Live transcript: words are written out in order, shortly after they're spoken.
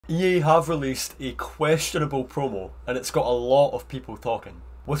EA have released a questionable promo and it's got a lot of people talking.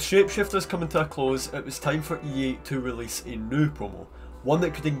 With Shapeshifters coming to a close, it was time for EA to release a new promo, one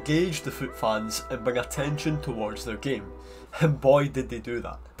that could engage the FUT fans and bring attention towards their game. And boy did they do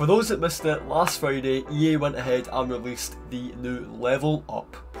that. For those that missed it, last Friday EA went ahead and released the new Level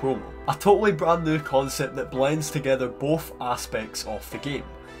Up promo. A totally brand new concept that blends together both aspects of the game,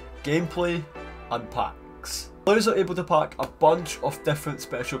 gameplay and packs. Players are able to pack a bunch of different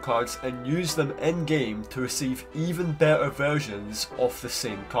special cards and use them in-game to receive even better versions of the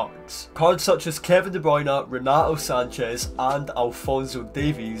same cards. Cards such as Kevin De Bruyne, Renato Sanchez and Alphonso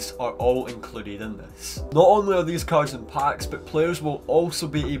Davies are all included in this. Not only are these cards in packs, but players will also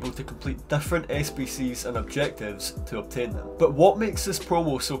be able to complete different SBCs and objectives to obtain them. But what makes this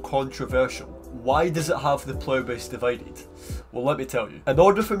promo so controversial? Why does it have the player base divided? Well, let me tell you. In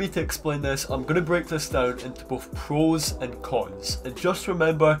order for me to explain this, I'm going to break this down into both pros and cons. And just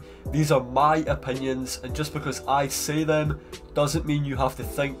remember, these are my opinions, and just because I say them doesn't mean you have to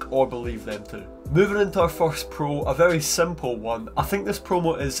think or believe them too. Moving into our first pro, a very simple one. I think this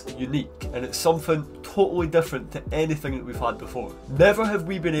promo is unique and it's something totally different to anything that we've had before. Never have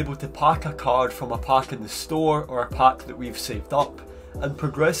we been able to pack a card from a pack in the store or a pack that we've saved up and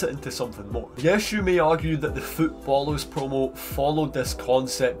progress it into something more. Yes, you may argue that the Footballers promo followed this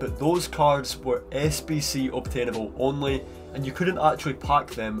concept, but those cards were SBC obtainable only and you couldn't actually pack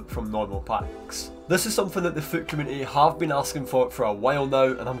them from normal packs. This is something that the FUT community have been asking for a while now,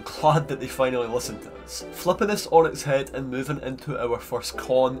 and I'm glad that they finally listened to us. Flipping this on its head and moving into our first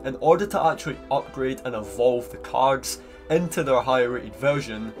con, in order to actually upgrade and evolve the cards into their higher rated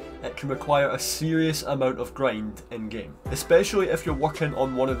version, it can require a serious amount of grind in game, especially if you're working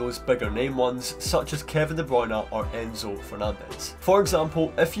on one of those bigger name ones such as Kevin De Bruyne or Enzo Fernandez. For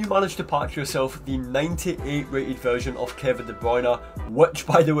example, if you manage to pack yourself the 98 rated version of Kevin De Bruyne, which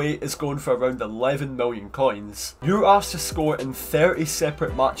by the way is going for around 11 million coins, you're asked to score in 30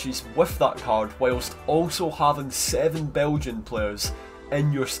 separate matches with that card whilst also having 7 Belgian players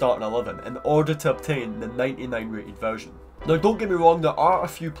in your starting 11 in order to obtain the 99 rated version. Now don't get me wrong, there are a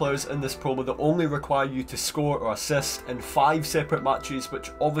few players in this promo that only require you to score or assist in 5 separate matches,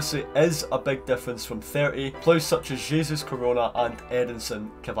 which obviously is a big difference from 30, players such as Jesus Corona and Edinson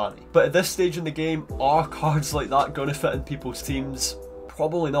Cavani. But at this stage in the game, are cards like that going to fit in people's teams?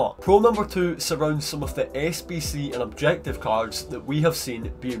 Probably not. Pro number 2 surrounds some of the SBC and objective cards that we have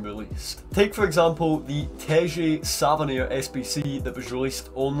seen being released. Take for example the Teje Savanier SBC that was released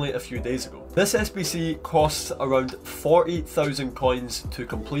only a few days ago. This SBC costs around 40,000 coins to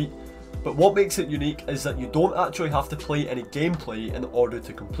complete, but what makes it unique is that you don't actually have to play any gameplay in order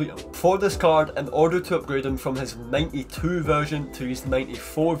to complete him. For this card, in order to upgrade him from his 92 version to his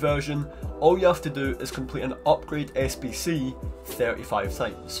 94 version, all you have to do is complete an upgrade SBC 35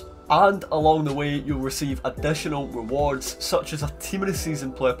 times. And along the way you'll receive additional rewards such as a Team of the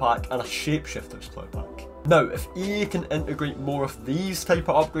Season player pack and a Shapeshifters player pack. Now, if EA can integrate more of these type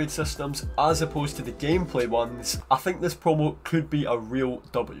of upgrade systems as opposed to the gameplay ones, I think this promo could be a real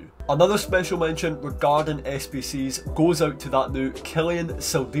W. Another special mention regarding SBCs goes out to that new Kylian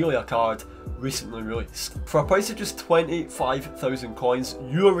Sildelia card recently released. For a price of just 25,000 coins,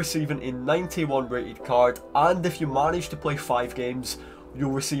 you are receiving a 91 rated card, and if you manage to play 5 games,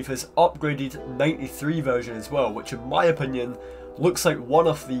 you'll receive his upgraded 93 version as well, which in my opinion looks like one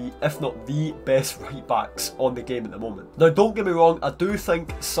of the, if not the best right backs on the game at the moment. Now don't get me wrong, I do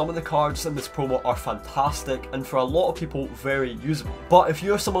think some of the cards in this promo are fantastic and for a lot of people very usable. But if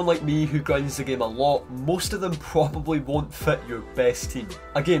you're someone like me who grinds the game a lot, most of them probably won't fit your best team.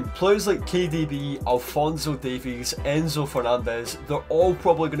 Again, players like KDB, Alphonso Davies, Enzo Fernandez, they're all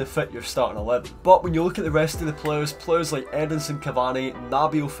probably going to fit your starting 11. But when you look at the rest of the players like Edinson Cavani,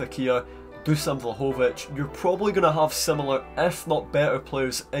 Nabil Fekir, Dusan Vlahovic, you're probably going to have similar, if not better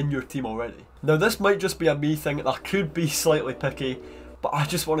players in your team already. Now this might just be a me thing and I could be slightly picky, but I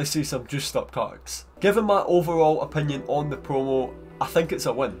just want to see some juiced up cards. Given my overall opinion on the promo, I think it's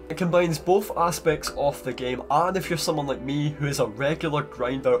a win. It combines both aspects of the game, and if you're someone like me who is a regular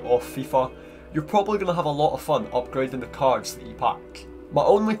grinder of FIFA, you're probably going to have a lot of fun upgrading the cards that you pack. My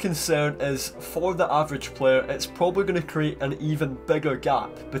only concern is, for the average player, it's probably going to create an even bigger gap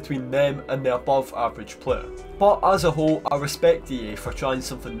between them and the above average player. But as a whole, I respect EA for trying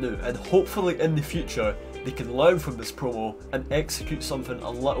something new, and hopefully in the future they can learn from this promo and execute something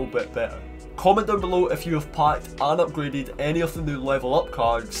a little bit better. Comment down below if you have packed and upgraded any of the new level up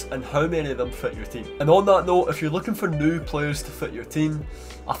cards and how many of them fit your team. And on that note, if you're looking for new players to fit your team,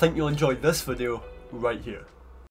 I think you'll enjoy this video right here.